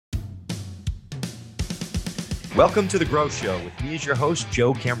Welcome to The Growth Show with me as your host,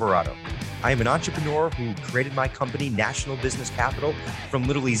 Joe Camerato. I am an entrepreneur who created my company, National Business Capital, from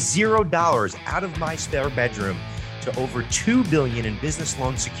literally $0 out of my spare bedroom to over $2 billion in business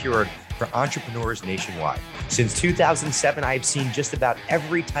loans secured for entrepreneurs nationwide. Since 2007, I have seen just about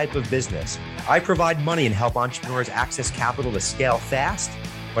every type of business. I provide money and help entrepreneurs access capital to scale fast,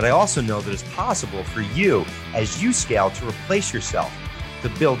 but I also know that it's possible for you as you scale to replace yourself, to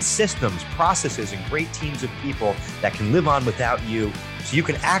build systems, processes, and great teams of people that can live on without you so you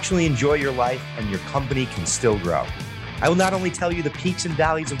can actually enjoy your life and your company can still grow. I will not only tell you the peaks and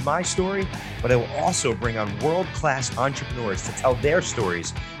valleys of my story, but I will also bring on world-class entrepreneurs to tell their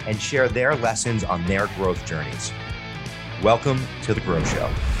stories and share their lessons on their growth journeys. Welcome to The Growth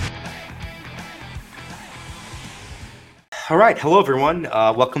Show. All right. Hello, everyone.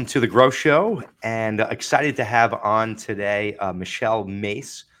 Welcome to The Growth Show, and excited to have on today Michelle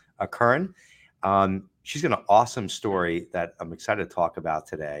MACE Curran. She's got an awesome story that I'm excited to talk about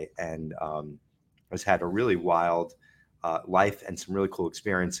today, and has had a really wild life and some really cool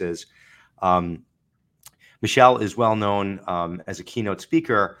experiences. Michelle is well known as a keynote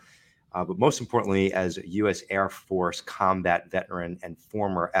speaker, but most importantly as a U.S. Air Force combat veteran and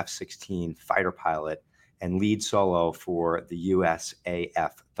former F-16 fighter pilot and lead solo for the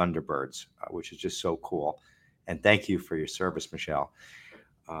USAF Thunderbirds, which is just so cool. And thank you for your service, Michelle.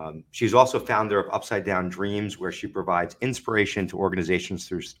 She's also founder of Upside Down Dreams, where she provides inspiration to organizations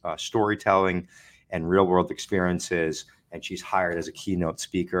through storytelling and real-world experiences. And she's hired as a keynote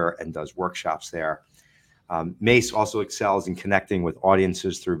speaker and does workshops there. MACE also excels in connecting with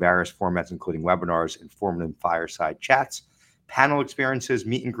audiences through various formats, including webinars, informative fireside chats, panel experiences,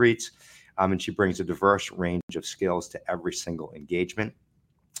 meet and greets, and she brings a diverse range of skills to every single engagement.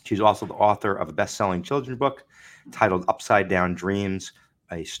 She's also the author of a best-selling children's book titled Upside Down Dreams,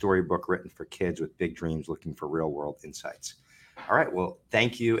 a storybook written for kids with big dreams looking for real-world insights. All right, well,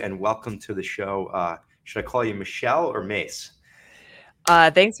 thank you and welcome to the show. Should I call you Michelle or MACE?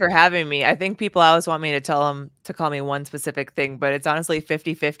 Thanks for having me. I think people always want me to tell them to call me one specific thing, but it's honestly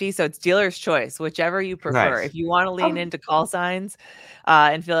 50-50. So it's dealer's choice, whichever you prefer. Nice. If you want to lean into call signs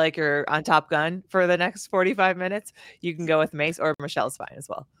and feel like you're on Top Gun for the next 45 minutes, you can go with MACE, or Michelle's fine as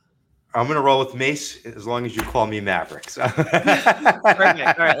well. I'm going to roll with MACE as long as you call me Maverick. So. Perfect.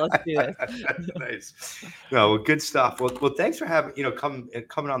 All right, let's do this. Nice. No, well, good stuff. Well, thanks for having,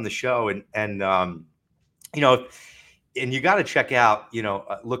 coming on the show and and you got to check out,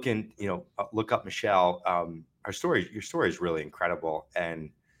 look up Michelle. Your story is really incredible. And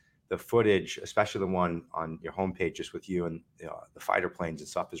the footage, especially the one on your homepage, just with you and the fighter planes and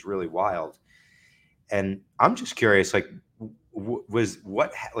stuff, is really wild. And I'm just curious, like,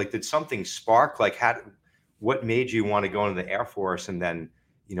 did something spark? Like, what made you want to go into the Air Force and then,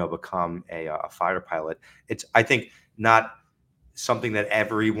 become a fighter pilot? It's, I think, not something that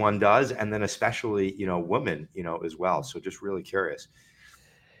everyone does, and then especially women as well. So just really curious.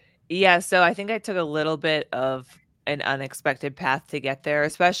 Yeah, so I think I took a little bit of an unexpected path to get there,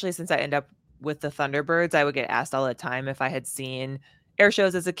 especially since I end up with the Thunderbirds. I would get asked all the time if I had seen air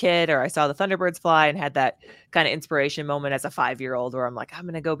shows as a kid, or I saw the Thunderbirds fly and had that kind of inspiration moment as a 5-year-old where I'm like, I'm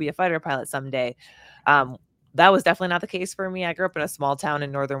going to go be a fighter pilot someday. That was definitely not the case for me. I grew up in a small town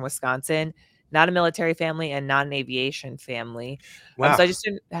in northern Wisconsin, not a military family and not an aviation family. Wow. So I just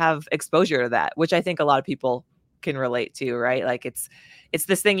didn't have exposure to that, which I think a lot of people can relate to, right? Like it's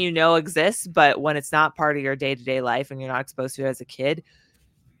this thing exists, but when it's not part of your day-to-day life and you're not exposed to it as a kid,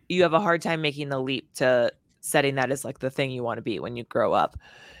 you have a hard time making the leap to setting that as like the thing you want to be when you grow up.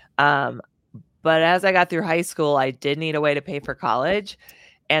 But as I got through high school, I did need a way to pay for college.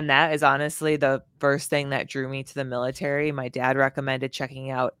 And that is honestly the first thing that drew me to the military. My dad recommended checking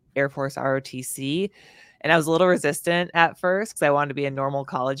out Air Force ROTC. And I was a little resistant at first because I wanted to be a normal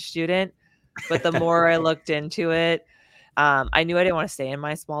college student. But the more I looked into it, I knew I didn't want to stay in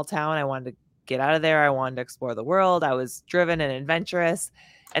my small town. I wanted to get out of there. I wanted to explore the world. I was driven and adventurous.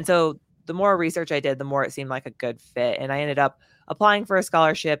 And so the more research I did, the more it seemed like a good fit. And I ended up applying for a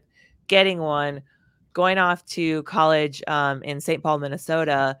scholarship, getting one, going off to college in St. Paul,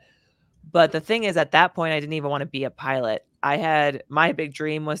 Minnesota. But the thing is, at that point, I didn't even want to be a pilot. My big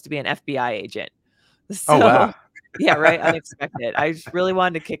dream was to be an FBI agent. So, oh, wow. Yeah, right. Unexpected. I just really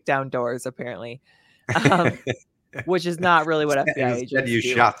wanted to kick down doors, apparently, which is not really what FBI agents do. You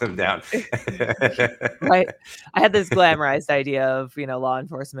shot them down. Right. I had this glamorized idea of, law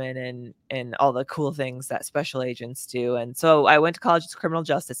enforcement and all the cool things that special agents do. And so I went to college as a criminal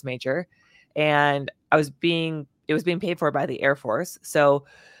justice major, and it was being paid for by the Air Force. So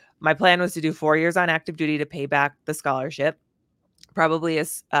my plan was to do 4 years on active duty to pay back the scholarship. probably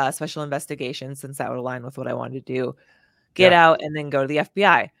as special investigation, since that would align with what I wanted to do. Get Yeah. out and then go to the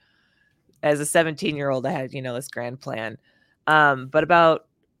FBI. As a 17-year-old, I had, this grand plan. But about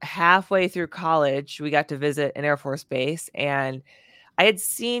halfway through college, we got to visit an Air Force base, and I had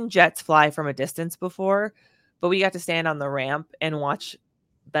seen jets fly from a distance before, but we got to stand on the ramp and watch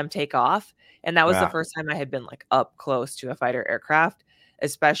them take off. And that was the Wow. first time I had been like up close to a fighter aircraft,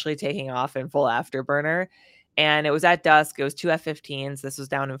 especially taking off in full afterburner. And it was at dusk. It was two F-15s. This was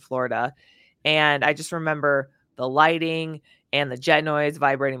down in Florida. And I just remember the lighting and the jet noise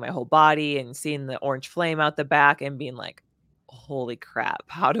vibrating my whole body and seeing the orange flame out the back and being like, holy crap,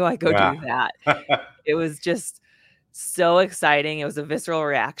 how do I go Wow. do that? It was just so exciting. It was a visceral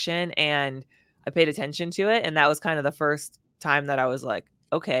reaction, and I paid attention to it. And that was kind of the first time that I was like,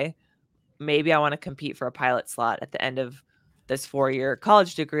 okay, maybe I want to compete for a pilot slot at the end of this 4-year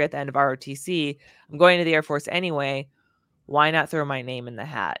college degree at the end of ROTC. I'm going to the Air Force anyway. Why not throw my name in the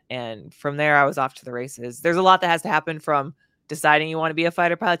hat? And from there, I was off to the races. There's a lot that has to happen from deciding you want to be a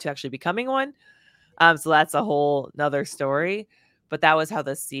fighter pilot to actually becoming one. So that's a whole nother story. But that was how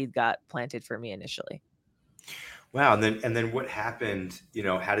the seed got planted for me initially. Wow. And then what happened?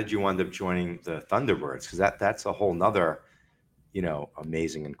 How did you wind up joining the Thunderbirds? Because that's a whole nother,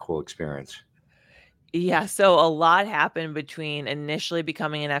 amazing and cool experience. Yeah, so a lot happened between initially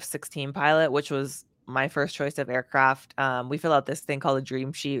becoming an F-16 pilot, which was my first choice of aircraft. We fill out this thing called a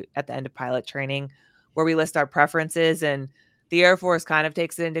dream sheet at the end of pilot training where we list our preferences, and the Air Force kind of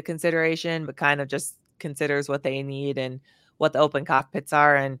takes it into consideration, but kind of just considers what they need and what the open cockpits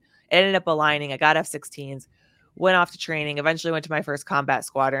are. And it ended up aligning. I got F-16s, went off to training, eventually went to my first combat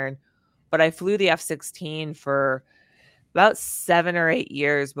squadron, but I flew the F-16 for about 7 or 8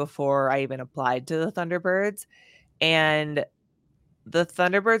 years before I even applied to the Thunderbirds. And the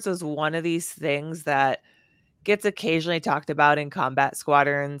Thunderbirds was one of these things that gets occasionally talked about in combat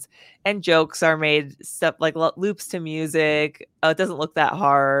squadrons, and jokes are made, stuff like loops to music. Oh, it doesn't look that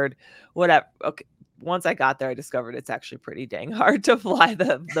hard. Whatever. Okay. Once I got there, I discovered it's actually pretty dang hard to fly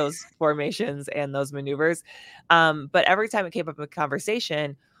those formations and those maneuvers. But every time it came up in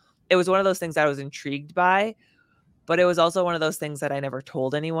conversation, it was one of those things I was intrigued by, but it was also one of those things that I never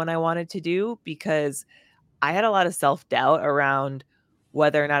told anyone I wanted to do because I had a lot of self-doubt around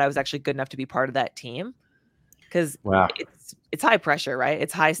whether or not I was actually good enough to be part of that team. Because Wow. it's high pressure, right?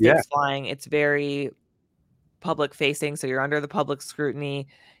 It's high Yeah. stakes flying. It's very public facing, so you're under the public scrutiny.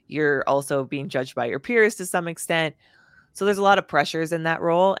 You're also being judged by your peers to some extent. So there's a lot of pressures in that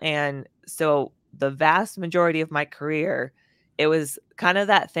role. And so the vast majority of my career, it was kind of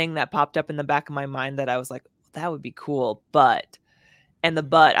that thing that popped up in the back of my mind that I was like, that would be cool, but, and the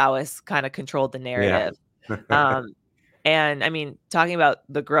but always kind of controlled the Yeah. narrative. Um, and I mean, talking about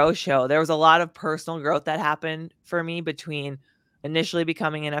the growth show, there was a lot of personal growth that happened for me between initially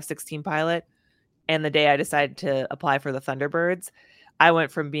becoming an F-16 pilot and the day I decided to apply for the Thunderbirds. I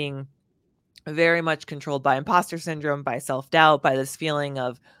went from being very much controlled by imposter syndrome, by self-doubt, by this feeling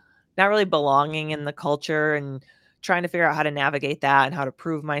of not really belonging in the culture and trying to figure out how to navigate that and how to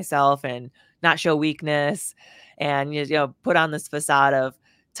prove myself and not show weakness and put on this facade of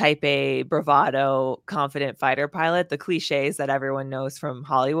type A bravado confident fighter pilot, the cliches that everyone knows from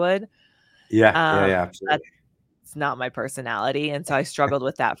Hollywood. Yeah. Yeah. um Yeah. Absolutely. that's not my personality, and so I struggled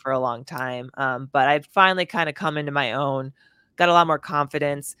with that for a long time. But I've finally kind of come into my own, got a lot more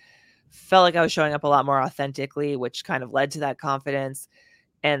confidence, felt like I was showing up a lot more authentically, which kind of led to that confidence.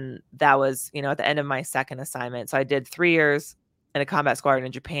 And that was, at the end of my second assignment. So I did 3 years in a combat squadron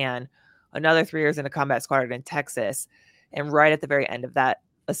in Japan, another 3 years in a combat squadron in Texas. And right at the very end of that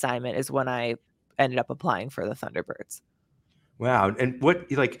assignment is when I ended up applying for the Thunderbirds. Wow. And what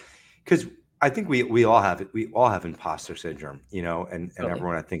like, because I think we all have it. We all have imposter syndrome, and Totally.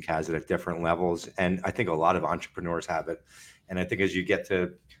 everyone I think has it at different levels. And I think a lot of entrepreneurs have it. And I think as you get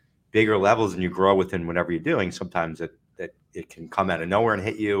to bigger levels and you grow within whatever you're doing, sometimes it can come out of nowhere and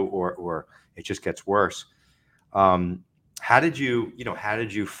hit you, or it just gets worse. Um, how did you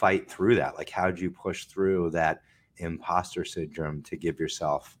fight through that? Like, how did you push through that imposter syndrome to give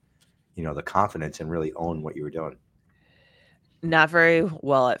yourself, the confidence and really own what you were doing? Not very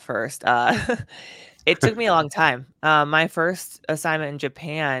well at first. It took me a long time. My first assignment in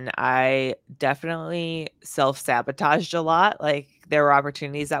Japan, I definitely self-sabotaged a lot. Like, there were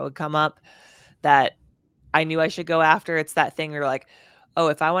opportunities that would come up that I knew I should go after. It's that thing where you're like, oh,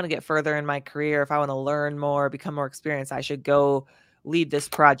 if I want to get further in my career, if I want to learn more, become more experienced, I should go lead this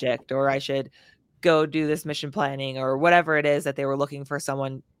project, or I should go do this mission planning, or whatever it is that they were looking for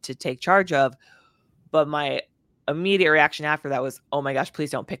someone to take charge of. But my immediate reaction after that was, oh my gosh, please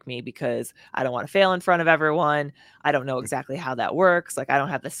don't pick me because I don't want to fail in front of everyone. I don't know exactly how that works. Like, I don't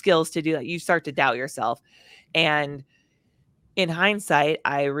have the skills to do that. You start to doubt yourself. And in hindsight,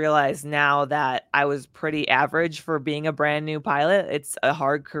 I realize now that I was pretty average for being a brand new pilot. It's a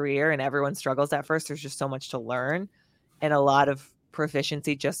hard career and everyone struggles at first. There's just so much to learn. And a lot of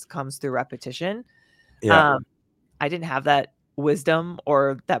proficiency just comes through repetition. Yeah. I didn't have that wisdom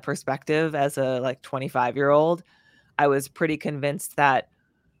or that perspective as a like 25-year-old. I was pretty convinced that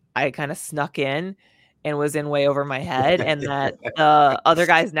I kind of snuck in and was in way over my head, and that the other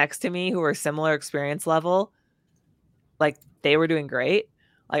guys next to me who were similar experience level, like, they were doing great.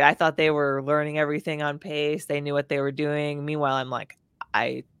 Like, I thought they were learning everything on pace. They knew what they were doing. Meanwhile, I'm like,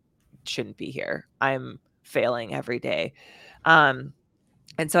 I shouldn't be here. I'm failing every day. And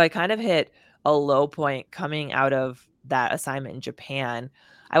so I kind of hit a low point coming out of that assignment in Japan.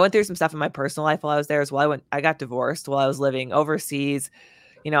 I went through some stuff in my personal life while I was there as well. I got divorced while I was living overseas,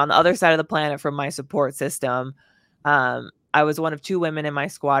 on the other side of the planet from my support system. I was one of 2 women in my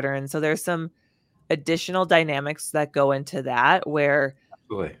squadron. So there's some additional dynamics that go into that where,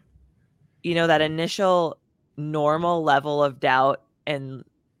 Absolutely. that initial normal level of doubt and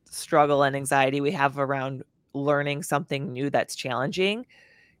struggle and anxiety we have around learning something new that's challenging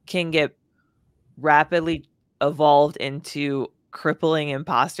can get rapidly evolved into crippling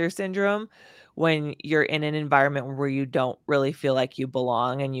imposter syndrome when you're in an environment where you don't really feel like you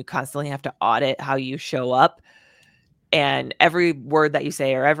belong and you constantly have to audit how you show up, and every word that you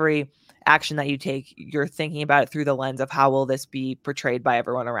say or every action that you take, you're thinking about it through the lens of how will this be portrayed by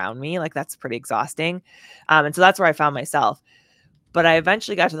everyone around me. Like, that's pretty exhausting. And so that's where I found myself. But I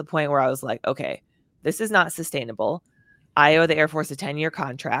eventually got to the point where I was like, okay, this is not sustainable. I owe the Air Force a 10-year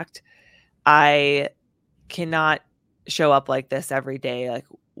contract. I cannot show up like this every day. Like,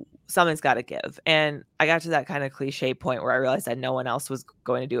 something's got to give. And I got to that kind of cliche point where I realized that no one else was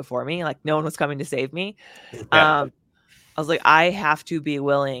going to do it for me. Like, no one was coming to save me. Yeah. I was like, I have to be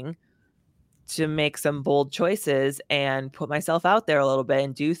willing to make some bold choices and put myself out there a little bit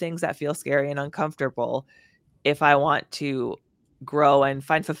and do things that feel scary and uncomfortable if I want to grow and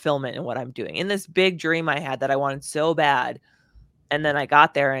find fulfillment in what I'm doing. In this big dream I had that I wanted so bad, and then I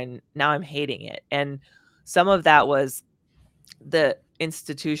got there and now I'm hating it. And some of that was the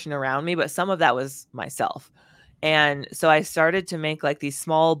institution around me, but some of that was myself. And so I started to make like these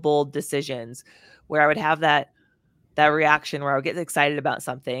small bold decisions where I would have that reaction where I would get excited about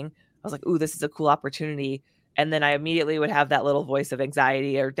something. I was like, ooh, this is a cool opportunity. And then I immediately would have that little voice of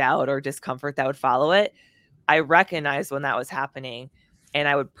anxiety or doubt or discomfort that would follow it. I recognized when that was happening, and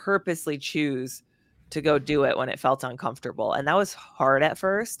I would purposely choose to go do it when it felt uncomfortable. And that was hard at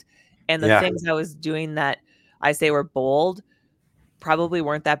first. And the Yeah. things I was doing that I say were bold probably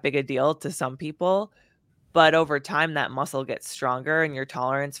weren't that big a deal to some people. But over time, that muscle gets stronger and your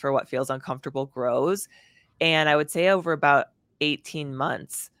tolerance for what feels uncomfortable grows. And I would say over about 18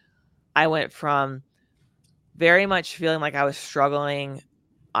 months, I went from very much feeling like I was struggling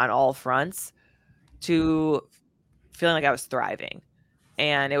on all fronts to feeling like I was thriving.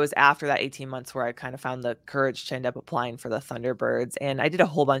 And it was after that 18 months where I kind of found the courage to end up applying for the Thunderbirds. And I did a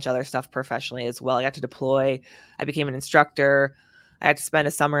whole bunch of other stuff professionally as well. I got to deploy, I became an instructor. I had to spend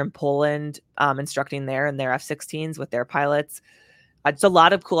a summer in Poland instructing there in their F-16s with their pilots. It's a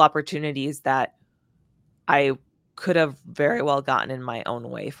lot of cool opportunities that I could have very well gotten in my own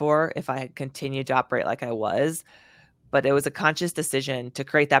way for if I had continued to operate like I was. But it was a conscious decision to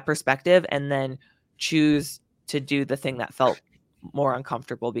create that perspective and then choose to do the thing that felt more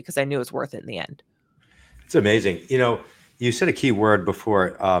uncomfortable because I knew it was worth it in the end. It's amazing. You said a key word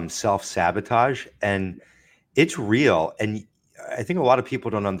before, self-sabotage, and it's real. And I think a lot of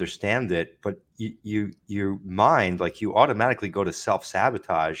people don't understand it, but your mind, like, you automatically go to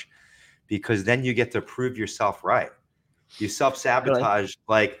self-sabotage because then you get to prove yourself right. You Really? self-sabotage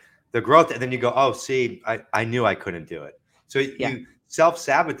like the growth, and then you go, oh, see, I knew I couldn't do it. So Yeah. you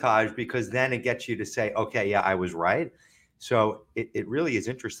self-sabotage because then it gets you to say, okay, yeah, I was right. So it really is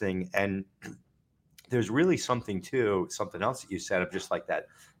interesting. And there's really something else that you said of just like that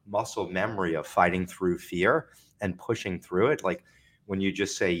muscle memory of fighting through fear and pushing through it. Like when you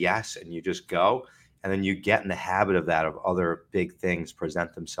just say yes and you just go, and then you get in the habit of that, of other big things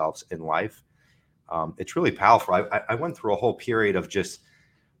present themselves in life. It's really powerful. I went through a whole period of just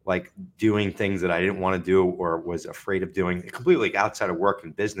like doing things that I didn't want to do or was afraid of doing, completely outside of work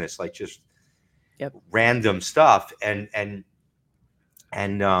and business, like just Yep. random stuff. And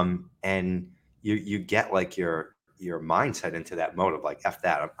you get like your mindset into that mode of like, F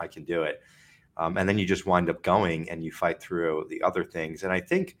that, I can do it. And then you just wind up going and you fight through the other things. And I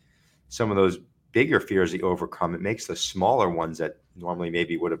think some of those bigger fears that you overcome. It makes the smaller ones that normally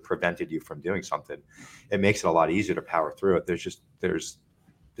maybe would have prevented you from doing something, it makes it a lot easier to power through it. There's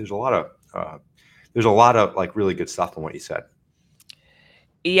a lot of like really good stuff in what you said.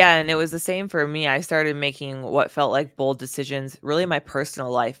 Yeah, and it was the same for me. I started making what felt like bold decisions really in my personal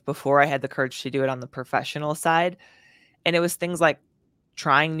life before I had the courage to do it on the professional side. And it was things like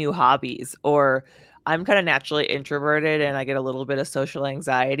trying new hobbies, or I'm kind of naturally introverted and I get a little bit of social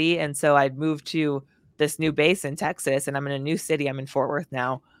anxiety. And so I'd moved to this new base in Texas, and I'm in a new city. I'm in Fort Worth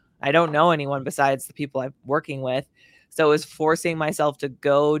now. I don't know anyone besides the people I'm working with. So it was forcing myself to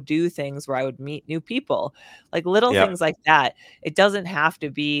go do things where I would meet new people, like little Yeah. things like that. It doesn't have to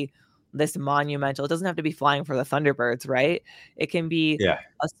be this monumental, it doesn't have to be flying for the Thunderbirds, right? It can be Yeah.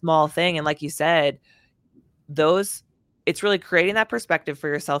 a small thing. And like you said, those it's really creating that perspective for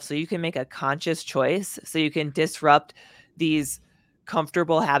yourself so you can make a conscious choice, so you can disrupt these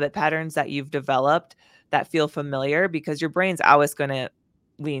comfortable habit patterns that you've developed that feel familiar, because your brain's always going to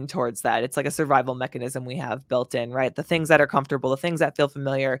lean towards that. It's like a survival mechanism we have built in, right? The things that are comfortable, the things that feel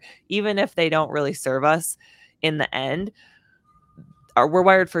familiar, even if they don't really serve us in the end, we're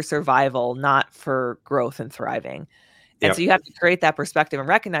wired for survival, not for growth and thriving. And so Yep. you have to create that perspective and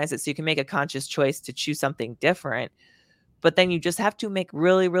recognize it so you can make a conscious choice to choose something different. But then you just have to make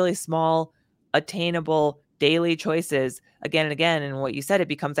really, really small, attainable daily choices again and again. And what you said, it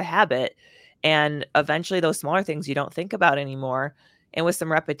becomes a habit. And eventually, those smaller things you don't think about anymore. And with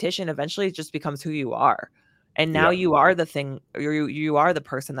some repetition, eventually it just becomes who you are. And now Yep. you are the thing, you are the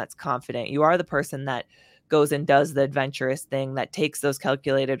person that's confident. You are the person that goes and does the adventurous thing, that takes those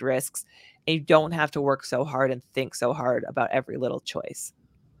calculated risks. And you don't have to work so hard and think so hard about every little choice.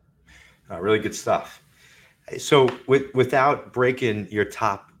 Really good stuff. So, without breaking your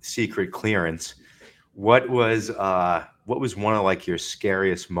top secret clearance, what was one of like your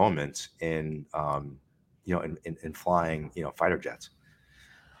scariest moments in in flying fighter jets?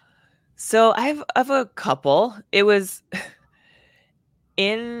 So I have a couple. It was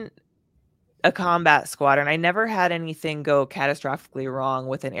in a combat squadron. I never had anything go catastrophically wrong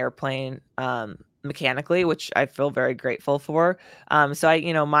with an airplane mechanically, which I feel very grateful for.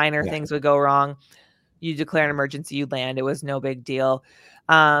 So minor Yeah. things would go wrong. You declare an emergency, you land. It was no big deal.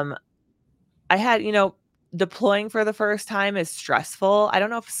 Um, I had, deploying for the first time is stressful. I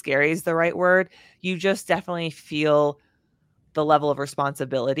don't know if scary is the right word. You just definitely feel the level of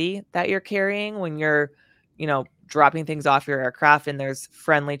responsibility that you're carrying when you're, dropping things off your aircraft and there's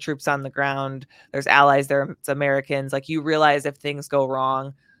friendly troops on the ground, there's allies there, it's Americans. Like, you realize if things go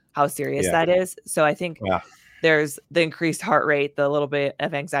wrong, how serious Yeah. that is. So I think Yeah. there's the increased heart rate, the little bit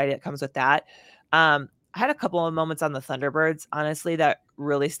of anxiety that comes with that. I had a couple of moments on the Thunderbirds, honestly, that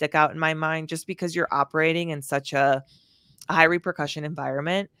really stick out in my mind, just because you're operating in such a high repercussion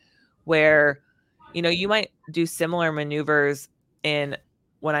environment where you might do similar maneuvers in,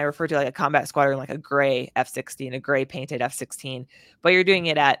 when I refer to like a combat squadron, like a gray F-16, a gray painted F-16, but you're doing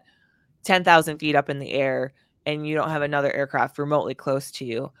it at 10,000 feet up in the air and you don't have another aircraft remotely close to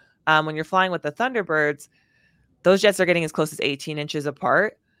you. When you're flying with the Thunderbirds, those jets are getting as close as 18 inches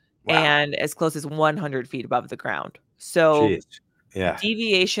apart Wow. and as close as 100 feet above the ground. So Jeez. Yeah.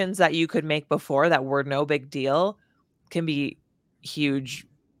 deviations that you could make before that were no big deal can be huge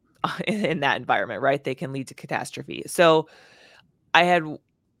in that environment, right? They can lead to catastrophe. So I had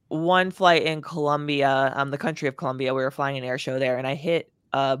one flight in Colombia, the country of Colombia. We were flying an air show there, and I hit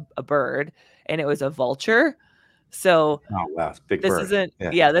a bird, and it was a vulture. So Oh wow, it's a big bird.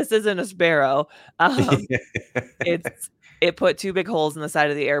 Yeah. this isn't a sparrow. Um, it's it put two big holes in the side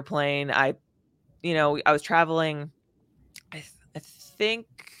of the airplane. I was traveling, I think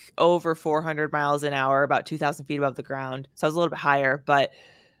over 400 miles an hour, about 2,000 feet above the ground. So I was a little bit higher, but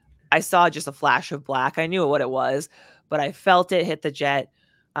I saw just a flash of black. I knew what it was, but I felt it hit the jet,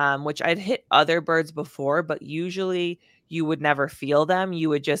 which I'd hit other birds before, but usually you would never feel them. You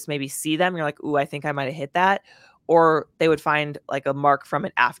would just maybe see them. You're like, ooh, I think I might have hit that. Or they would find like a mark from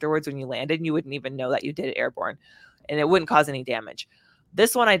it afterwards when you landed, and you wouldn't even know that you did it airborne, and it wouldn't cause any damage.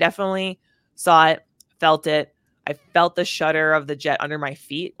 This one, I definitely saw it, felt it. I felt the shudder of the jet under my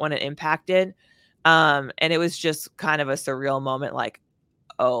feet when it impacted. And it was just kind of a surreal moment, like,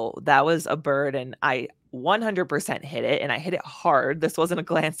 oh, that was a bird and I 100% hit it, and I hit it hard. This wasn't a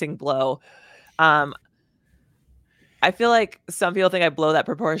glancing blow. Um, I feel like some people think I blow that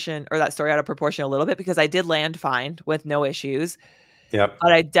proportion or that story out of proportion a little bit, because I did land fine with no issues, Yep.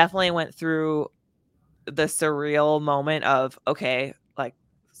 but I definitely went through the surreal moment of, okay, like,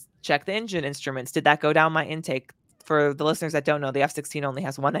 check the engine instruments. Did that go down my intake? For the listeners that don't know, the F-16 only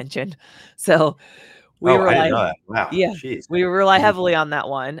has one engine. So we Oh, I didn't rely know that. Wow. yeah, Jeez. we rely Mhm. heavily on that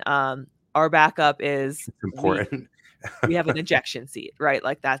one. our backup is It's important. we have an ejection seat, right?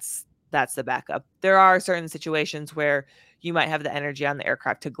 Like that's the backup. There are certain situations where you might have the energy on the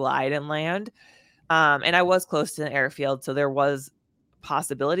aircraft to glide and land. And I was close to an airfield, so there was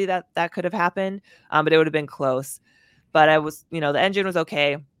possibility that that could have happened, but it would have been close. But I was, the engine was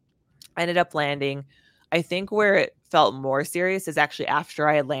okay. I ended up landing. I think where it felt more serious is actually after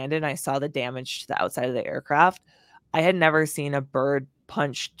I had landed and I saw the damage to the outside of the aircraft. I had never seen a bird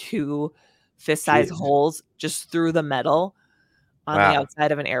punch two fist-sized Jeez. holes just through the metal on the Wow.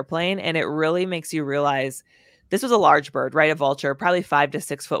 outside of an airplane. And it really makes you realize this was a large bird, right? A vulture, probably 5 to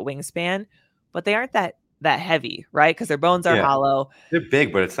 6 foot wingspan, but they aren't that heavy, right? Because their bones are Yeah. hollow. They're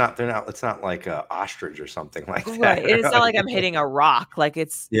big, but it's not like a ostrich or something like Right, that. and it's not like I'm hitting a rock, like, Yeah.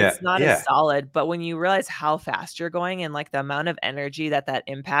 it's not as Yeah. solid, but when you realize how fast you're going and, like, the amount of energy that that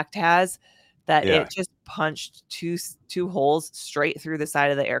impact has, that Yeah. it just punched 2 holes straight through the side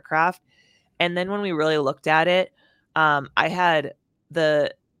of the aircraft, and then when we really looked at it, I had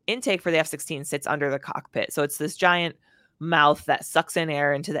the intake for the F-16 sits under the cockpit, so it's this giant mouth that sucks in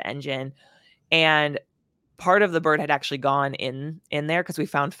air into the engine, and part of the bird had actually gone in there because we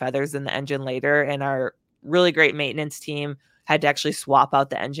found feathers in the engine later, and our really great maintenance team had to actually swap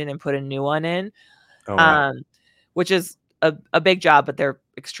out the engine and put a new one in, Oh, wow. um, which is a big job, but they're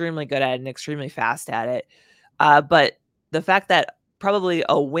extremely good at it and extremely fast at it. But the fact that probably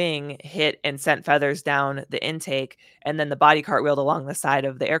a wing hit and sent feathers down the intake, and then the body cartwheeled along the side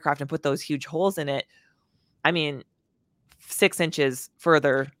of the aircraft and put those huge holes in it. I mean, 6 inches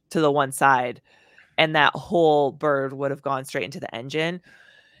further to the one side, and that whole bird would have gone straight into the engine.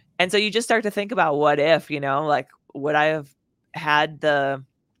 And so you just start to think about what if, like would I have had the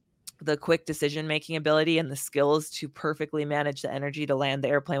quick decision making ability and the skills to perfectly manage the energy to land the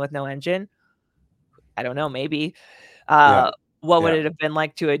airplane with no engine? I don't know, maybe. Yeah. What would Yeah. it have been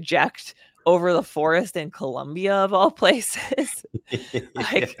like to eject over the forest in Colombia of all places?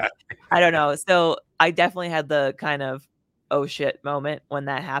 Like, Yeah. I don't know. So I definitely had the kind of oh shit moment when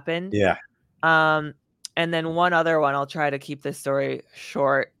that happened. Yeah. Um, and then one other one, I'll try to keep this story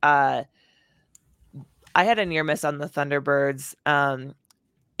short. I had a near miss on the Thunderbirds.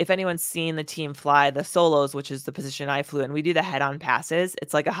 If anyone's seen the team fly the solos, which is the position I flew in, we do the head on passes.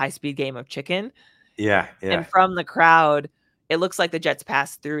 It's like a high speed game of chicken. Yeah. Yeah. And from the crowd, it looks like the jets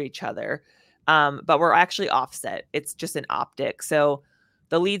pass through each other. But we're actually offset. It's just an optic. So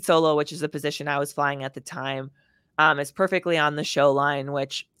the lead solo, which is the position I was flying at the time, is perfectly on the show line,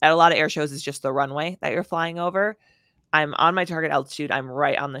 which at a lot of air shows is just the runway that you're flying over. I'm on my target altitude. I'm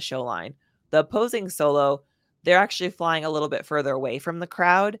right on the show line. The opposing solo, they're actually flying a little bit further away from the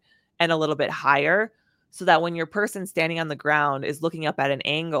crowd and a little bit higher, so that when your person standing on the ground is looking up at an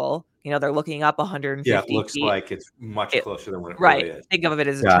angle, they're looking up Yeah. It 150 looks feet. like it's much It, closer than what it right. really is. Think of it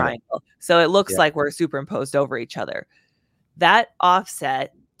as a Got it. triangle. So it looks Yeah. like we're superimposed over each other. That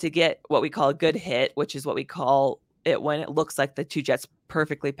offset to get what we call a good hit, which is what we call it when it looks like the two jets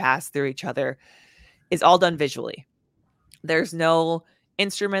perfectly pass through each other, is all done visually. There's no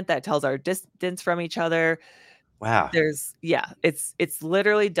instrument that tells our distance from each other. Wow. It's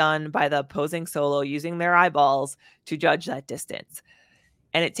literally done by the opposing solo using their eyeballs to judge that distance.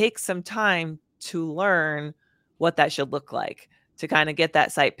 And it takes some time to learn what that should look like, to kind of get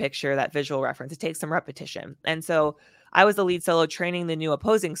that sight picture, that visual reference. It takes some repetition. And so I was the lead solo training the new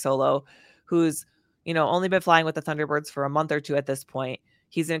opposing solo who's, only been flying with the Thunderbirds for a month or two at this point.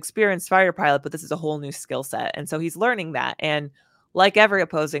 He's an experienced fighter pilot, but this is a whole new skill set. And so he's learning that. And like every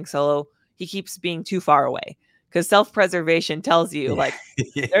opposing solo, he keeps being too far away because self-preservation tells you, Yeah. like,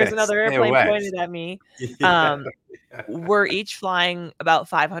 there's Yeah. another Stay airplane away. pointed at me. Yeah. We're each flying about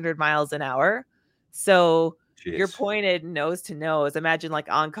 500 miles an hour. So you're Jeez. pointed nose to nose. Imagine like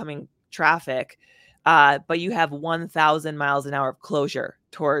oncoming traffic, but you have 1,000 miles an hour of closure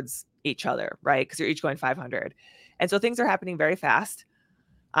towards each other, right? Because you're each going 500. And so things are happening very fast.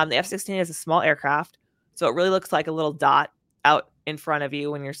 The F-16 is a small aircraft, so it really looks like a little dot out in front of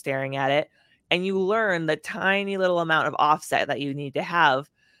you when you're staring at it. And you learn the tiny little amount of offset that you need to have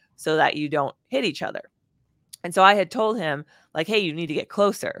so that you don't hit each other. And so I had told him, like, hey, you need to get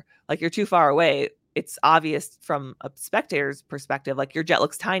closer. Like, you're too far away. It's obvious from a spectator's perspective, like, your jet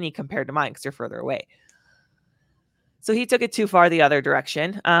looks tiny compared to mine because you're further away. So he took it too far the other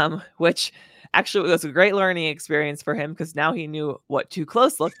direction, which actually was a great learning experience for him because now he knew what too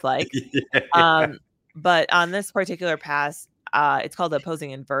close looked like. Yeah. But on this particular pass, it's called the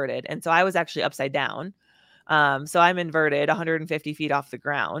opposing inverted. And so I was actually upside down. So I'm inverted 150 feet off the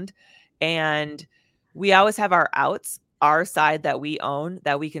ground. And we always have our outs, our side that we own,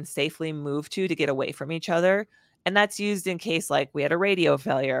 that we can safely move to get away from each other. And that's used in case like we had a radio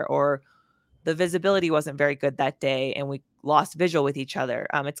failure or the visibility wasn't very good that day, and we lost visual with each other.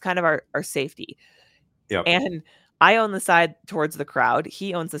 It's kind of our safety. Yep. And I own the side towards the crowd.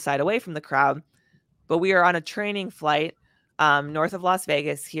 He owns the side away from the crowd. But we are on a training flight north of Las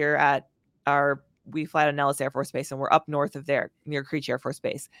Vegas here at we fly to Nellis Air Force Base, and we're up north of there near Creech Air Force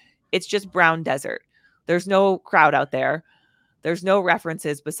Base. It's just brown desert. There's no crowd out there. There's no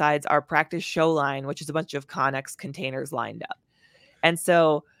references besides our practice show line, which is a bunch of Connex containers lined up. And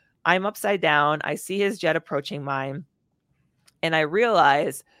so I'm upside down. I see his jet approaching mine. And I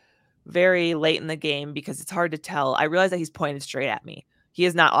realize very late in the game, because it's hard to tell, I realize that he's pointed straight at me. He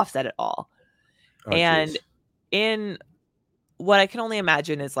is not offset at all. Oh, And geez. in what I can only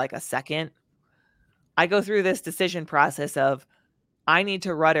imagine is like a second, I go through this decision process of I need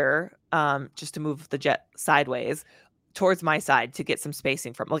to rudder just to move the jet sideways towards my side to get some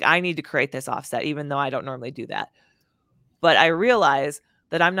spacing from. Like, I need to create this offset, even though I don't normally do that. But I realize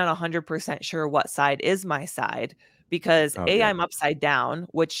that I'm not 100% sure what side is my side, because A, Okay. I'm upside down,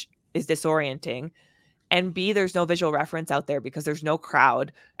 which is disorienting. And B, there's no visual reference out there because there's no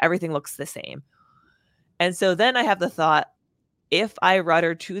crowd. Everything looks the same. And so then I have the thought, if I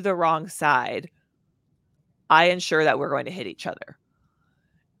rudder to the wrong side, I ensure that we're going to hit each other.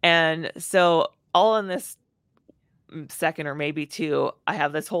 And so all in this second or maybe two, I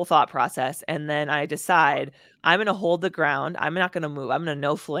have this whole thought process. And then I decide I'm going to hold the ground. I'm not going to move. I'm going to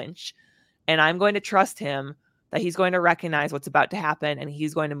no flinch. And I'm going to trust him that he's going to recognize what's about to happen, and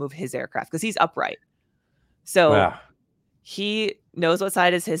he's going to move his aircraft because he's upright. So Wow. he knows what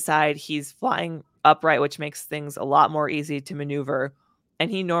side is his side. He's flying upright, which makes things a lot more easy to maneuver. And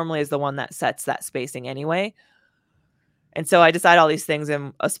he normally is the one that sets that spacing anyway. And so I decide all these things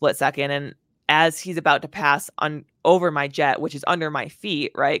in a split second. And as he's about to pass over my jet, which is under my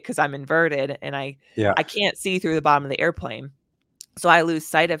feet, right? Because I'm inverted and I Yeah. can't see through the bottom of the airplane. So I lose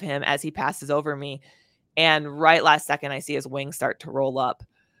sight of him as he passes over me. And right last second, I see his wings start to roll up.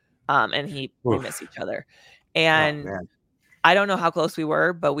 And we miss each other. Oh, And man. I don't know how close we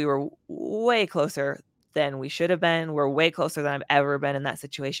were, but we were way closer than we should have been. We're way closer than I've ever been in that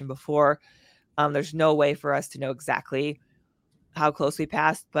situation before. There's no way for us to know exactly how close we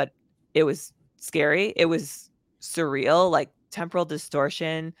passed, but it was scary. It was surreal, like temporal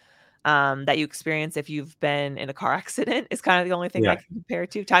distortion that you experience if you've been in a car accident is kind of the only thing I Yeah. can compare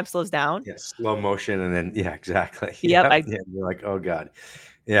to. Time slows down. Yeah. Slow motion. And then, yeah, exactly. Yep. Yep. Yeah. You're like, oh, God.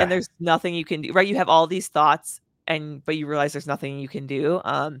 And Yeah. there's nothing you can do, right? You have all these thoughts, but you realize there's nothing you can do.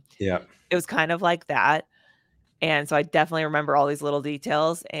 Yeah. It was kind of like that. And so I definitely remember all these little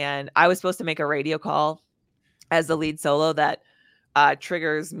details. And I was supposed to make a radio call as the lead solo that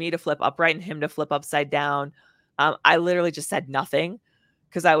triggers me to flip upright and him to flip upside down. I literally just said nothing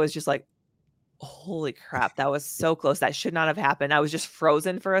because I was just like, holy crap, that was so close. That should not have happened. I was just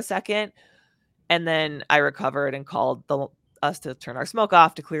frozen for a second. And then I recovered and called us to turn our smoke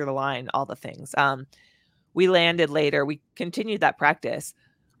off, to clear the line, all the things. We landed later. We continued that practice.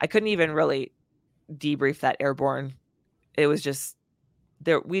 I couldn't even really debrief that airborne. It was just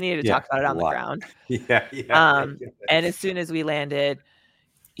there. We needed to Yeah. talk about it A on the lot. ground. Yeah. Yeah. Yeah. Yeah. And as soon as we landed,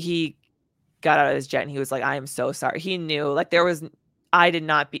 he got out of his jet and he was like, "I am so sorry." He knew, like, I did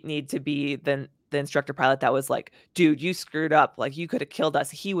not need to be the instructor pilot that was like, "Dude, you screwed up. Like, you could have killed us."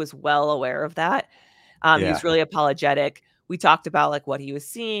 He was well aware of that. He Yeah. was really apologetic. We talked about like what he was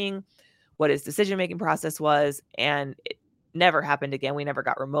seeing, what his decision-making process was, and it never happened again. We never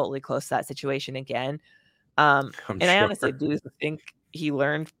got remotely close to that situation again. I'm And I sure. honestly do think he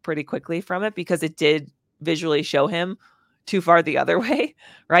learned pretty quickly from it because it did visually show him too far the other way,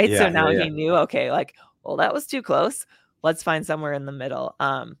 right? So Yeah. Yeah. now Yeah. he knew, okay, like, well, that was too close. Let's find somewhere in the middle.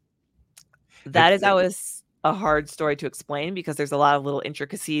 And That is always a hard story to explain because there's a lot of little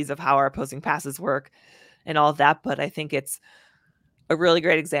intricacies of how our opposing passes work and all of that. But I think it's a really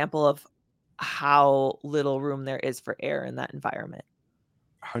great example of how little room there is for error in that environment.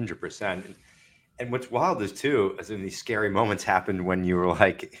 100%. And what's wild is too, as in these scary moments happened when you were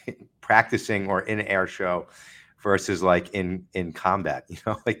like practicing or in an air show versus like in combat,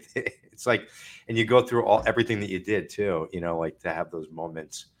 like it's like, and you go through everything that you did too, like to have those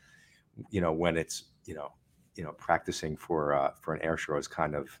moments, when it's, practicing for an air show is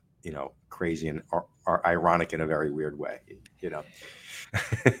kind of, crazy and or ironic in a very weird way,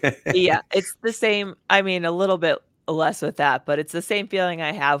 Yeah, it's the same. I mean, a little bit less with that, but it's the same feeling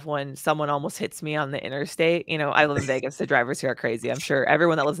I have when someone almost hits me on the interstate. I live in Vegas. The drivers here are crazy. I'm sure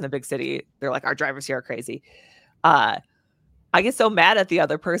everyone that lives in a big city, they're like, our drivers here are crazy. I get so mad at the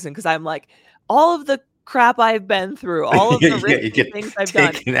other person because I'm like, all of the crap I've been through, all of the Yeah, you risky get things I've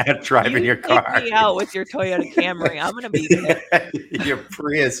done. taken out driving You your take car. me out with your Toyota Camry, I'm gonna be pissed. Your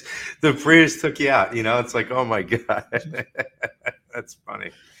Prius, the Prius took you out. It's like, oh my God. That's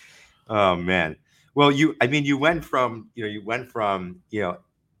funny. Oh man. Well, you went from,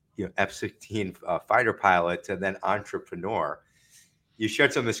 F-16 fighter pilot to then entrepreneur. You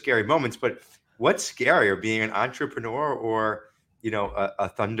shared some of the scary moments, but what's scarier, being an entrepreneur or, a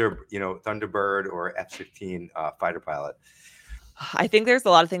Thunderbird or F-16 fighter pilot? I think there's a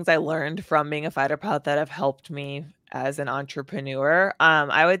lot of things I learned from being a fighter pilot that have helped me as an entrepreneur.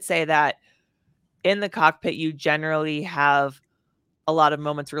 I would say that in the cockpit, you generally have a lot of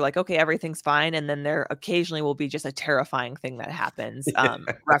moments where you're like, okay, everything's fine. And then there occasionally will be just a terrifying thing that happens.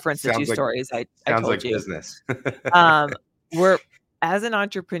 Reference the two Sounds like stories I sounds told like you. business. Um, we're as an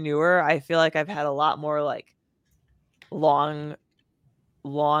entrepreneur, I feel like I've had a lot more like long,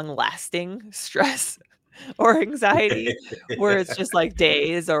 long lasting stress or anxiety where it's just like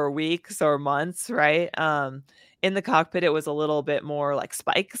days or weeks or months, right? In the cockpit, it was a little bit more like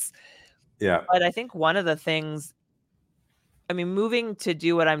spikes. Yeah. But I think one of the things, I mean, moving to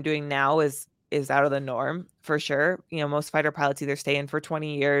do what I'm doing now is out of the norm for sure. Most fighter pilots either stay in for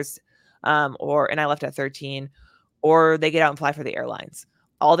 20 years, and I left at 13, or they get out and fly for the airlines.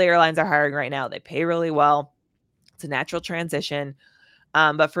 All the airlines are hiring right now. They pay really well. It's a natural transition.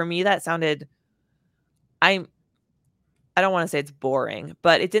 But for me, that sounded, I I don't want to say it's boring,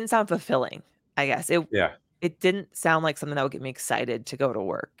 but it didn't sound fulfilling, I guess. Yeah. It didn't sound like something that would get me excited to go to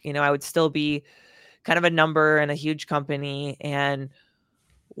work. I would still be kind of a number in a huge company. And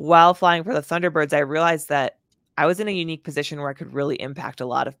while flying for the Thunderbirds, I realized that I was in a unique position where I could really impact a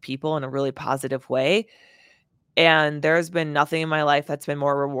lot of people in a really positive way. And there's been nothing in my life that's been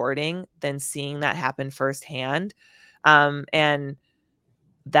more rewarding than seeing that happen firsthand. And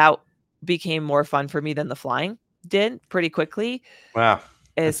that became more fun for me than the flying did pretty quickly. Wow.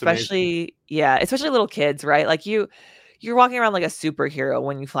 That's amazing. Especially little kids, right? Like you're walking around like a superhero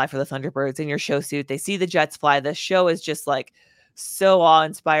when you fly for the Thunderbirds in your show suit. They see the jets fly. The show is just like so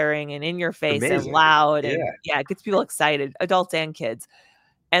awe-inspiring and in your face and Amazing. loud, Yeah. and yeah, it gets people excited, adults and kids.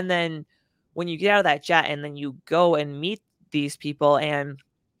 And then when you get out of that jet and then you go and meet these people, and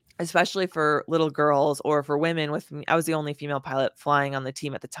especially for little girls or for women with me, I was the only female pilot flying on the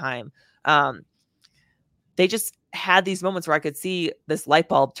team at the time. Um, they just had these moments where I could see this light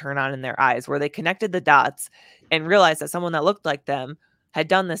bulb turn on in their eyes, where they connected the dots and realized that someone that looked like them had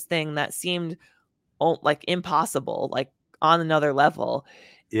done this thing that seemed like impossible, like on another level.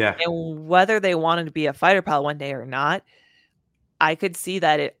 Yeah. And whether they wanted to be a fighter pilot one day or not, I could see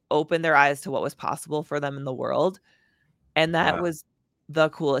that it opened their eyes to what was possible for them in the world. And that Wow. was the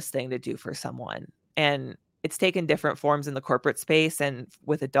coolest thing to do for someone. And it's taken different forms in the corporate space and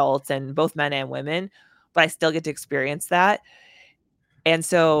with adults and both men and women, but I still get to experience that. And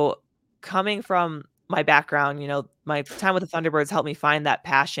so coming from my background, my time with the Thunderbirds helped me find that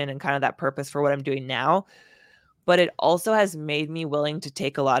passion and kind of that purpose for what I'm doing now. But it also has made me willing to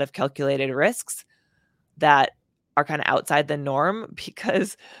take a lot of calculated risks that are kind of outside the norm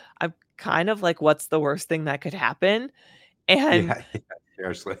because I'm kind of like, what's the worst thing that could happen? And Yeah. Yeah.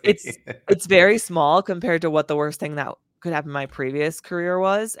 it's Seriously. it's very small compared to what the worst thing that could happen in my previous career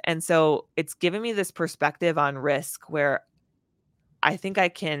was. And so it's given me this perspective on risk where I think I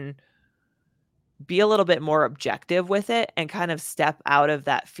can be a little bit more objective with it and kind of step out of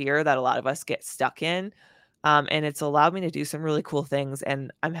that fear that a lot of us get stuck in. And it's allowed me to do some really cool things,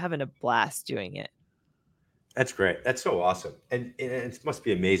 and I'm having a blast doing it. That's great. That's so awesome. And it must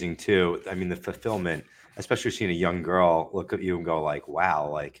be amazing too. I mean, the fulfillment, especially seeing a young girl look at you and go like, wow,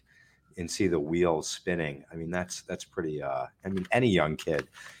 like, and see the wheels spinning. I mean, that's pretty, I mean, any young kid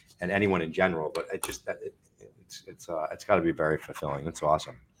and anyone in general, but it's got to be very fulfilling. That's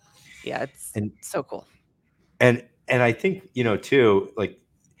awesome. Yeah, it's And, so cool. and I think, too, like,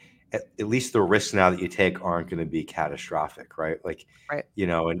 at least the risks now that you take aren't going to be catastrophic, right? Like, Right.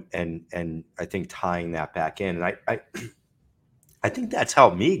 and I think tying that back in, and I think that's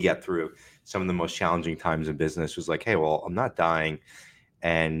helped me get through some of the most challenging times in business. Was like, hey, well, I'm not dying,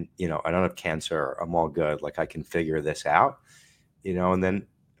 and I don't have cancer. I'm all good. Like, I can figure this out, and then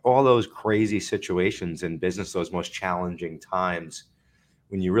all those crazy situations in business, those most challenging times,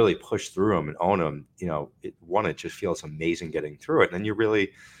 when you really push through them and own them, it just feels amazing getting through it. And then you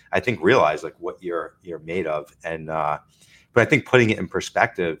really, I think, realize like what you're made of. And but I think putting it in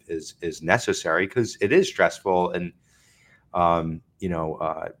perspective is necessary because it is stressful, and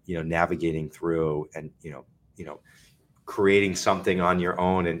navigating through, and creating something on your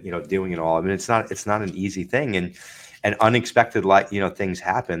own, and doing it all. I mean, it's not an easy thing. and unexpected things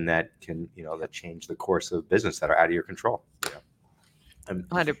happen that can, that change the course of business that are out of your control. I'm,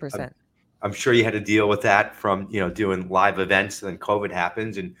 I'm, 100%. I'm sure you had to deal with that from, doing live events, and then COVID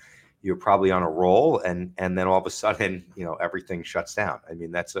happens and you're probably on a roll, and then all of a sudden, everything shuts down. I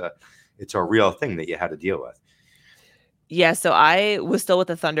mean, it's a real thing that you had to deal with. Yeah, so I was still with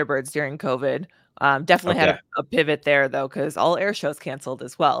the Thunderbirds during COVID. Definitely had Okay. a pivot there though, because all air shows canceled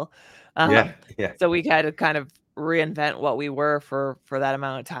as well. Yeah. Um, Yeah. so we had to kind of reinvent what we were for that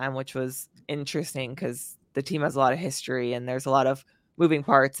amount of time, which was interesting because the team has a lot of history and there's a lot of moving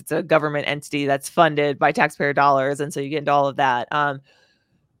parts. It's a government entity that's funded by taxpayer dollars, and so you get into all of that.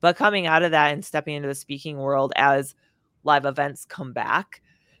 But coming out of that and stepping into the speaking world as live events come back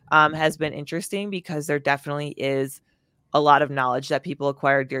has been interesting because there definitely is a lot of knowledge that people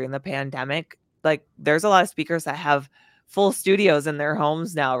acquired during the pandemic. Like there's a lot of speakers that have full studios in their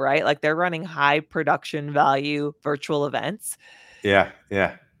homes now, right? Like they're running high production value virtual events. Yeah.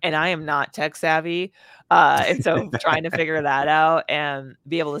 Yeah. And I am not tech savvy. And so trying to figure that out and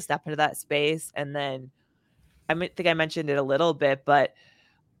be able to step into that space. And then think I mentioned it a little bit, but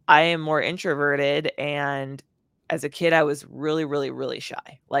I am more introverted, and as a kid, I was really, really, really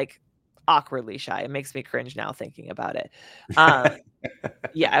shy, like awkwardly shy. It makes me cringe now thinking about it. Um,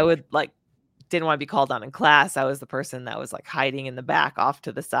 yeah, I would like didn't want to be called on in class. I was the person that was like hiding in the back off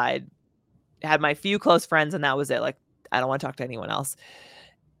to the side, had my few close friends, and that was it. Like, I don't want to talk to anyone else.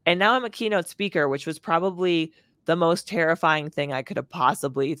 And now I'm a keynote speaker, which was probably the most terrifying thing I could have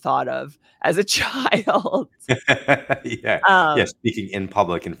possibly thought of as a child. Yeah. Yeah. Um, Speaking in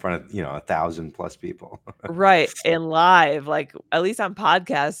public in front of, 1,000 plus people. Right, and live, like, at least on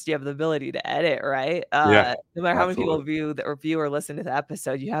podcasts, you have the ability to edit, right? Yeah. No matter how many people Absolutely. view or listen to the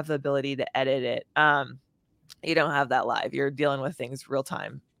episode, you have the ability to edit it. You don't have that live. You're dealing with things real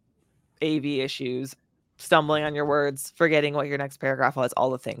time, AV issues, stumbling on your words, forgetting what your next paragraph was,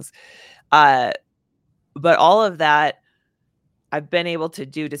 all the things. Uh, but all of that I've been able to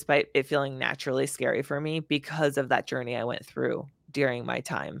do despite it feeling naturally scary for me because of that journey I went through during my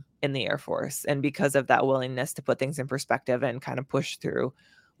time in the Air Force, and because of that willingness to put things in perspective and kind of push through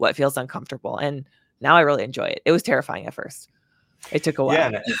what feels uncomfortable. And now I really enjoy it. It was terrifying at first. It took a Yeah.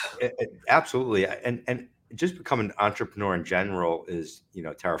 while. And absolutely. And just becoming an entrepreneur in general is,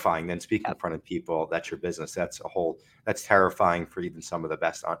 terrifying. Then speaking in Yep. front of people, that's your business. That's terrifying for even some of the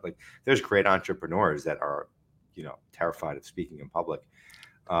best. Like there's great entrepreneurs that are, terrified of speaking in public.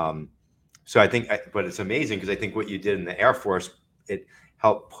 Um, so but it's amazing because I think what you did in the Air Force, it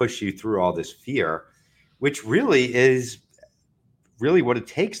helped push you through all this fear, which really is really what it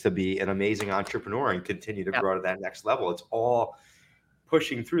takes to be an amazing entrepreneur and continue to Yep. grow to that next level. It's all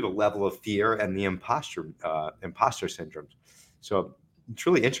pushing through the level of fear and the imposter syndrome. So it's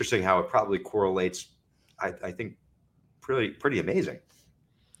really interesting how it probably correlates. I think pretty amazing.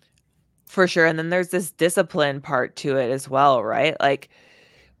 For sure. And then there's this discipline part to it as well, right? Like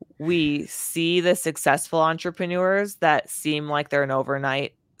we see the successful entrepreneurs that seem like they're an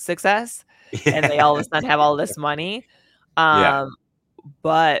overnight success and they all of a sudden have all this money. Yeah, Um,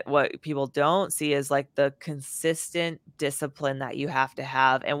 But what people don't see is like the consistent discipline that you have to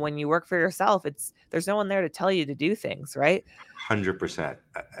have. And when you work for yourself, there's no one there to tell you to do things, right? 100%.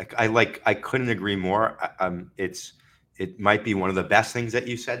 I couldn't agree more. It might be one of the best things that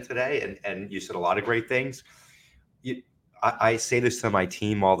you said today, and you said a lot of great things. You, I say this to my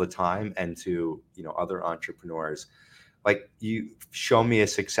team all the time, and to other entrepreneurs. Like you show me a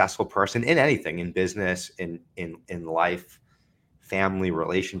successful person in anything, in business, in life, family,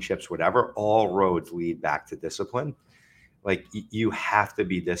 relationships, whatever. All roads lead back to discipline. Like you have to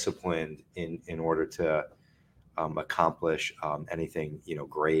be disciplined in order to accomplish anything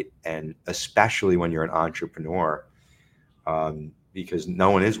great, and especially when you're an entrepreneur, because no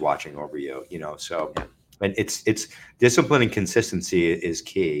one is watching over you. So, and it's discipline and consistency is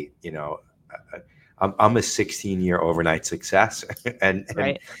key. I'm a 16-year overnight success, and and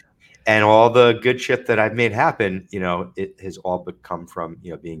Right. and all the good shit that I've made happen, it has all become from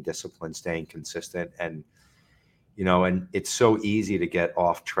being disciplined, staying consistent, and it's so easy to get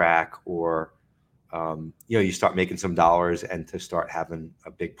off track, or you start making some dollars and to start having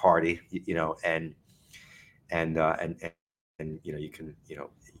a big party, and uh, and and, and you can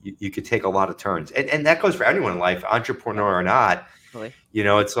you could take a lot of turns, and that goes for anyone in life, Yep. entrepreneur or not. Totally.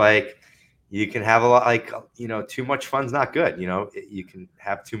 It's like you can have a lot, like too much fun's not good. You can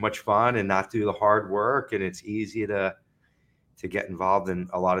have too much fun and not do the hard work, and it's easy to get involved in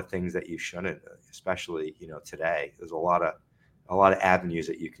a lot of things that you shouldn't, especially today. There's a lot of avenues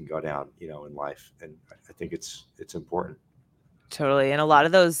that you can go down in life, and I think it's important. Totally. And a lot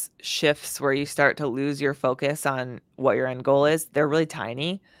of those shifts where you start to lose your focus on what your end goal is, they're really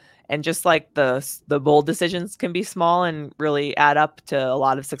tiny. And just like the bold decisions can be small and really add up to a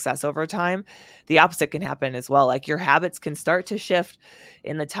lot of success over time, the opposite can happen as well. Like your habits can start to shift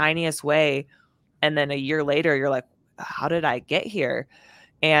in the tiniest way. And then a year later, you're like, how did I get here?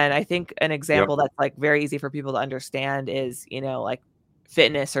 And I think an Yep. example that's like very easy for people to understand is, like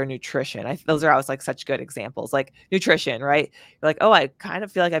fitness or nutrition. Those are always like such good examples. Like nutrition, right? You're like, oh, I kind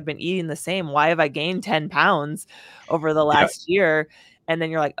of feel like I've been eating the same. Why have I gained 10 pounds over the Yeah. last year? And then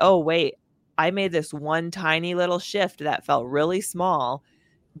you're like, oh, wait, I made this one tiny little shift that felt really small,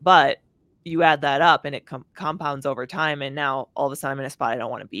 but you add that up and it compounds over time. And now all of a sudden I'm in a spot I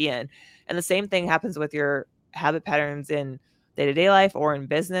don't want to be in. And the same thing happens with your habit patterns in day-to-day life or in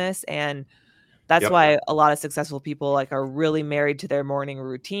business. And that's Yep. why a lot of successful people like are really married to their morning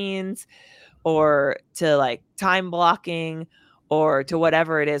routines or to like time blocking or to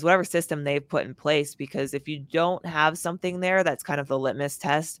whatever it is, whatever system they've put in place. Because if you don't have something there, that's kind of the litmus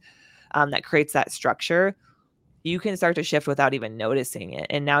test that creates that structure, you can start to shift without even noticing it.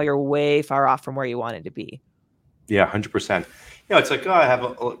 And now you're way far off from where you wanted to be. Yeah, 100%. It's like, oh, I have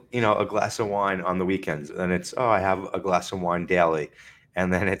a glass of wine on the weekends, and it's, oh, I have a glass of wine daily,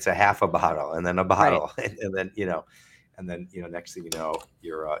 and then it's a half a bottle, and then a Right. bottle, and then next thing you know,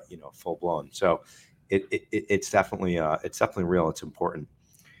 you're full blown. So it's definitely real. It's important.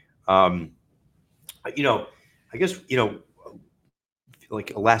 Um, I guess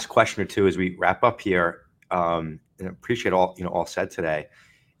like a last question or two as we wrap up here. And I appreciate all said today.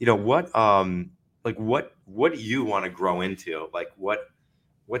 What what do you want to grow into? Like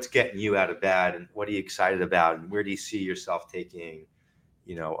what's getting you out of bed, and what are you excited about, and where do you see yourself taking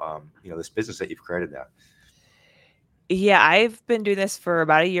this business that you've created now? Yeah, I've been doing this for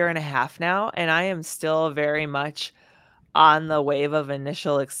about a year and a half now, and I am still very much on the wave of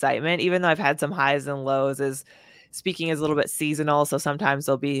initial excitement, even though I've had some highs and lows. As speaking is a little bit seasonal, so sometimes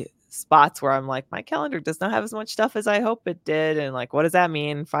there'll be spots where I'm like, my calendar does not have as much stuff as I hope it did, and like, what does that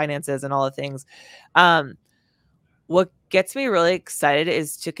mean? Finances and all the things. Um, what gets me really excited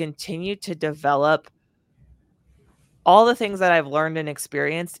is to continue to develop all the things that I've learned and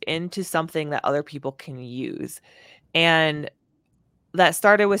experienced into something that other people can use. And that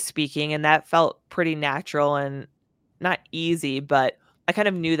started with speaking, and that felt pretty natural and not easy, but I kind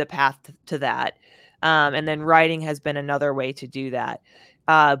of knew the path to that. And then writing has been another way to do that.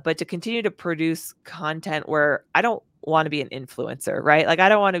 But to continue to produce content where I don't want to be an influencer, right? Like I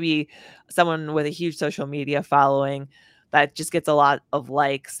don't want to be someone with a huge social media following that just gets a lot of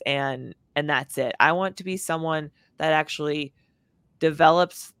likes and that's it. I want to be someone that actually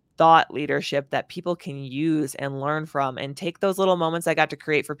develops thought leadership that people can use and learn from and take those little moments I got to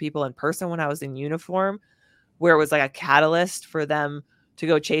create for people in person when I was in uniform, where it was like a catalyst for them to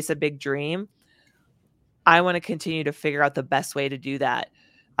go chase a big dream. I want to continue to figure out the best way to do that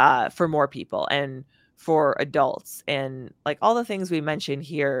for more people and for adults and like all the things we mentioned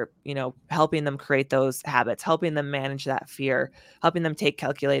here, helping them create those habits, helping them manage that fear, helping them take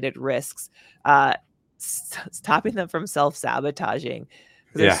calculated risks, stopping them from self sabotaging.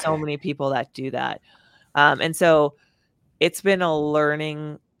 Because there's Yeah. so many people that do that. And so it's been a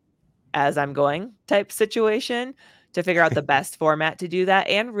learning as I'm going type situation to figure out the best format to do that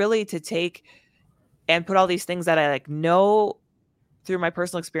and really to take and put all these things that I like know through my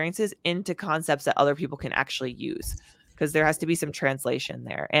personal experiences into concepts that other people can actually use because there has to be some translation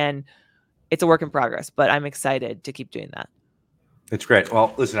there. And it's a work in progress, but I'm excited to keep doing that. It's great.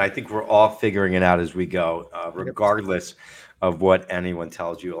 Well, listen, I think we're all figuring it out as we go, 100%. regardless of what anyone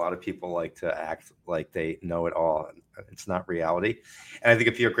tells you. A lot of people like to act like they know it all, and it's not reality. And I think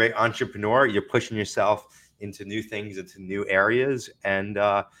if you're a great entrepreneur, you're pushing yourself into new things, into new areas, and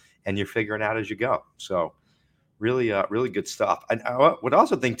you're figuring out as you go. So, really, really good stuff. And I would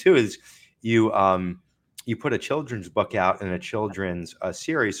also think too is you you put a children's book out and a children's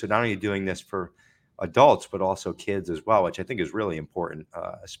series. So not only are you doing this for adults but also kids as well, which I think is really important,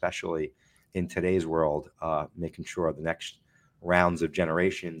 especially in today's world, making sure the next rounds of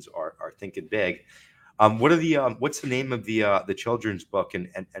generations are thinking big. What's the name of the children's book,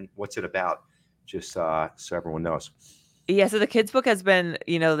 and what's it about? Just so everyone knows. Yeah, so the kids book has been,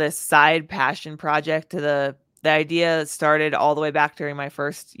 this side passion project to the idea started all the way back during my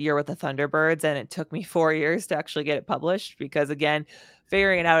first year with the Thunderbirds, and it took me 4 years to actually get it published because again,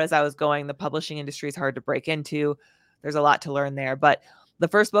 figuring it out as I was going, the publishing industry is hard to break into. There's a lot to learn there, but the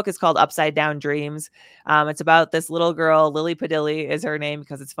first book is called Upside Down Dreams. It's about this little girl, Lily Padilly is her name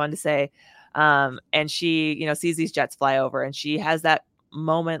because it's fun to say. And she, sees these jets fly over and she has that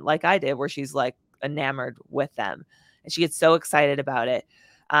moment like I did where she's like enamored with them And she gets so excited about it.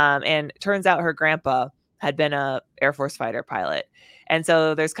 And it turns out her grandpa had been a Air Force fighter pilot. And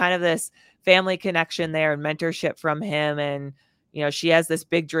so there's kind of this family connection there and mentorship from him. And, she has this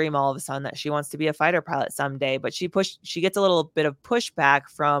big dream all of a sudden that she wants to be a fighter pilot someday, but she gets a little bit of pushback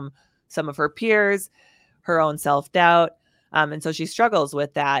from some of her peers, her own self-doubt. And so she struggles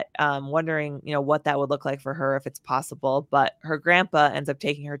with that, wondering, what that would look like for her if it's possible. But her grandpa ends up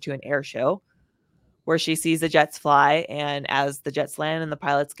taking her to an air show where she sees the jets fly. And as the jets land and the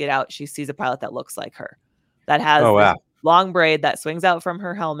pilots get out, she sees a pilot that looks like her, that has Oh, this wow. long braid that swings out from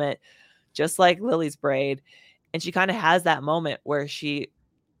her helmet, just like Lily's braid. And she kind of has that moment where she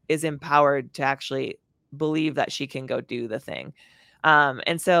is empowered to actually believe that she can go do the thing.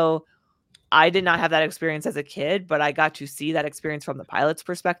 And so I did not have that experience as a kid, but I got to see that experience from the pilot's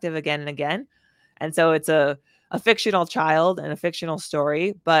perspective again and again. And so it's a fictional child and a fictional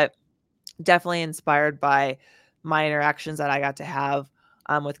story, but definitely inspired by my interactions that I got to have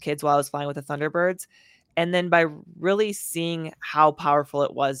with kids while I was flying with the Thunderbirds. And then by really seeing how powerful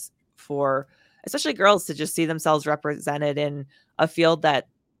it was for especially girls to just see themselves represented in a field that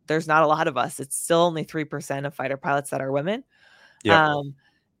there's not a lot of us. It's still only 3% of fighter pilots that are women. Yep. Um,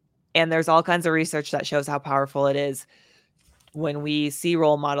 and there's all kinds of research that shows how powerful it is when we see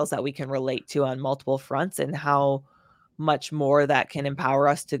role models that we can relate to on multiple fronts and how much more that can empower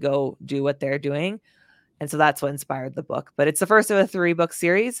us to go do what they're doing. And so that's what inspired the book. But it's the first of a 3-book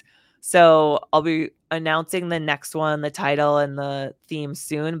series. So I'll be announcing the next one, the title and the theme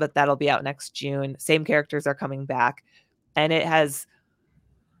soon, but that'll be out next June. Same characters are coming back. And it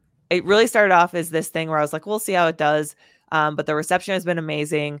really started off as this thing where I was like, we'll see how it does. But the reception has been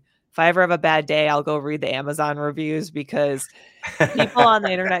amazing. If I ever have a bad day, I'll go read the Amazon reviews because people on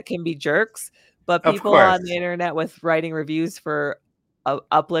the internet can be jerks, but Of people on the course. internet with writing reviews for a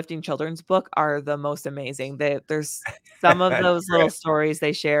uplifting children's book are the most amazing. There's some of That's those little great. stories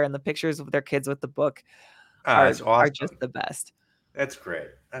they share and the pictures of their kids with the book are It's just awesome. the best. That's great.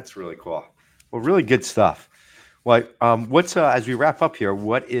 That's really cool. Well, really good stuff. Well, what's as we wrap up here?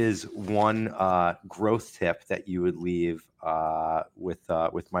 What is one growth tip that you would leave with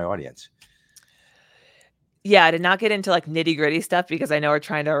my audience? Yeah, I did not get into like nitty gritty stuff because I know we're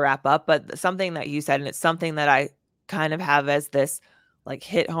trying to wrap up, but something that you said, and it's something that I kind of have as this like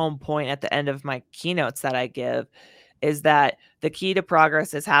hit home point at the end of my keynotes that I give is that the key to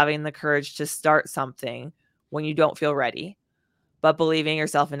progress is having the courage to start something when you don't feel ready, but believing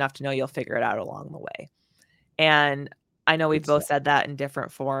yourself enough to know you'll figure it out along the way. And I know we've Good both stuff. said that in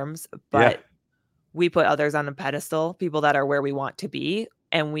different forms, Yeah. but we put others on a pedestal, people that are where we want to be,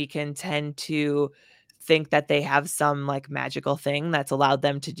 and we can tend to think that they have some like magical thing that's allowed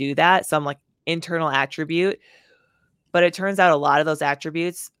them to do that, some like internal attribute. But it turns out a lot of those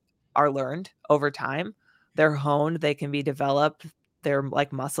attributes are learned over time. They're honed, they can be developed, they're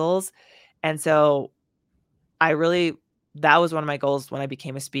like muscles. And so I really that was one of my goals when I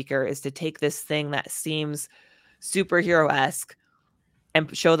became a speaker is to take this thing that seems superhero-esque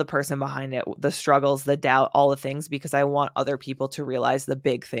and show the person behind it, the struggles, the doubt, all the things, because I want other people to realize the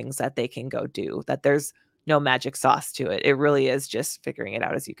big things that they can go do, that there's no magic sauce to it. It really is just figuring it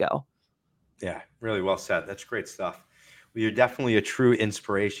out as you go. Yeah. Really well said. That's great stuff. Well, you're definitely a true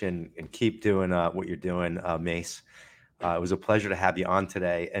inspiration, and keep doing what you're doing, Mace. It was a pleasure to have you on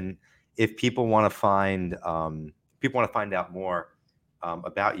today. And if people want to find out more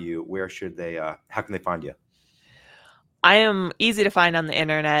about you, where should they? How can they find you? I am easy to find on the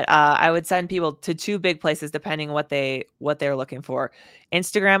internet. I would send people to 2 big places depending what they're looking for.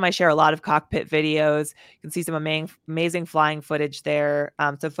 Instagram, I share a lot of cockpit videos. You can see some amazing flying footage there,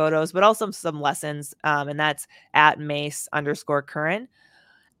 some photos, but also some lessons. And that's at MACE_Curran.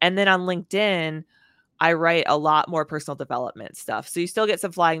 And then on LinkedIn, I write a lot more personal development stuff. So you still get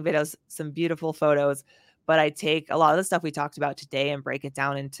some flying videos, some beautiful photos, but I take a lot of the stuff we talked about today and break it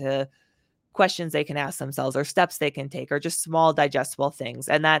down into questions they can ask themselves or steps they can take or just small digestible things.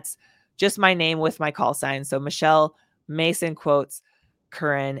 And that's just my name with my call sign. So Michelle Mason quotes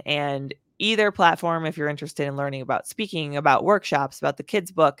Curran, and either platform, if you're interested in learning about speaking, about workshops, about the kids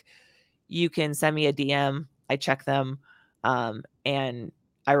book, you can send me a DM. I check them and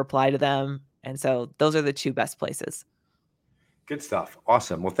I reply to them. And so those are the 2 best places. Good stuff.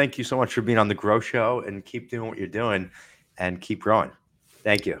 Awesome. Well, thank you so much for being on the Grow Show, and keep doing what you're doing and keep growing.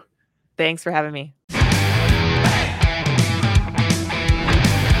 Thank you. Thanks for having me.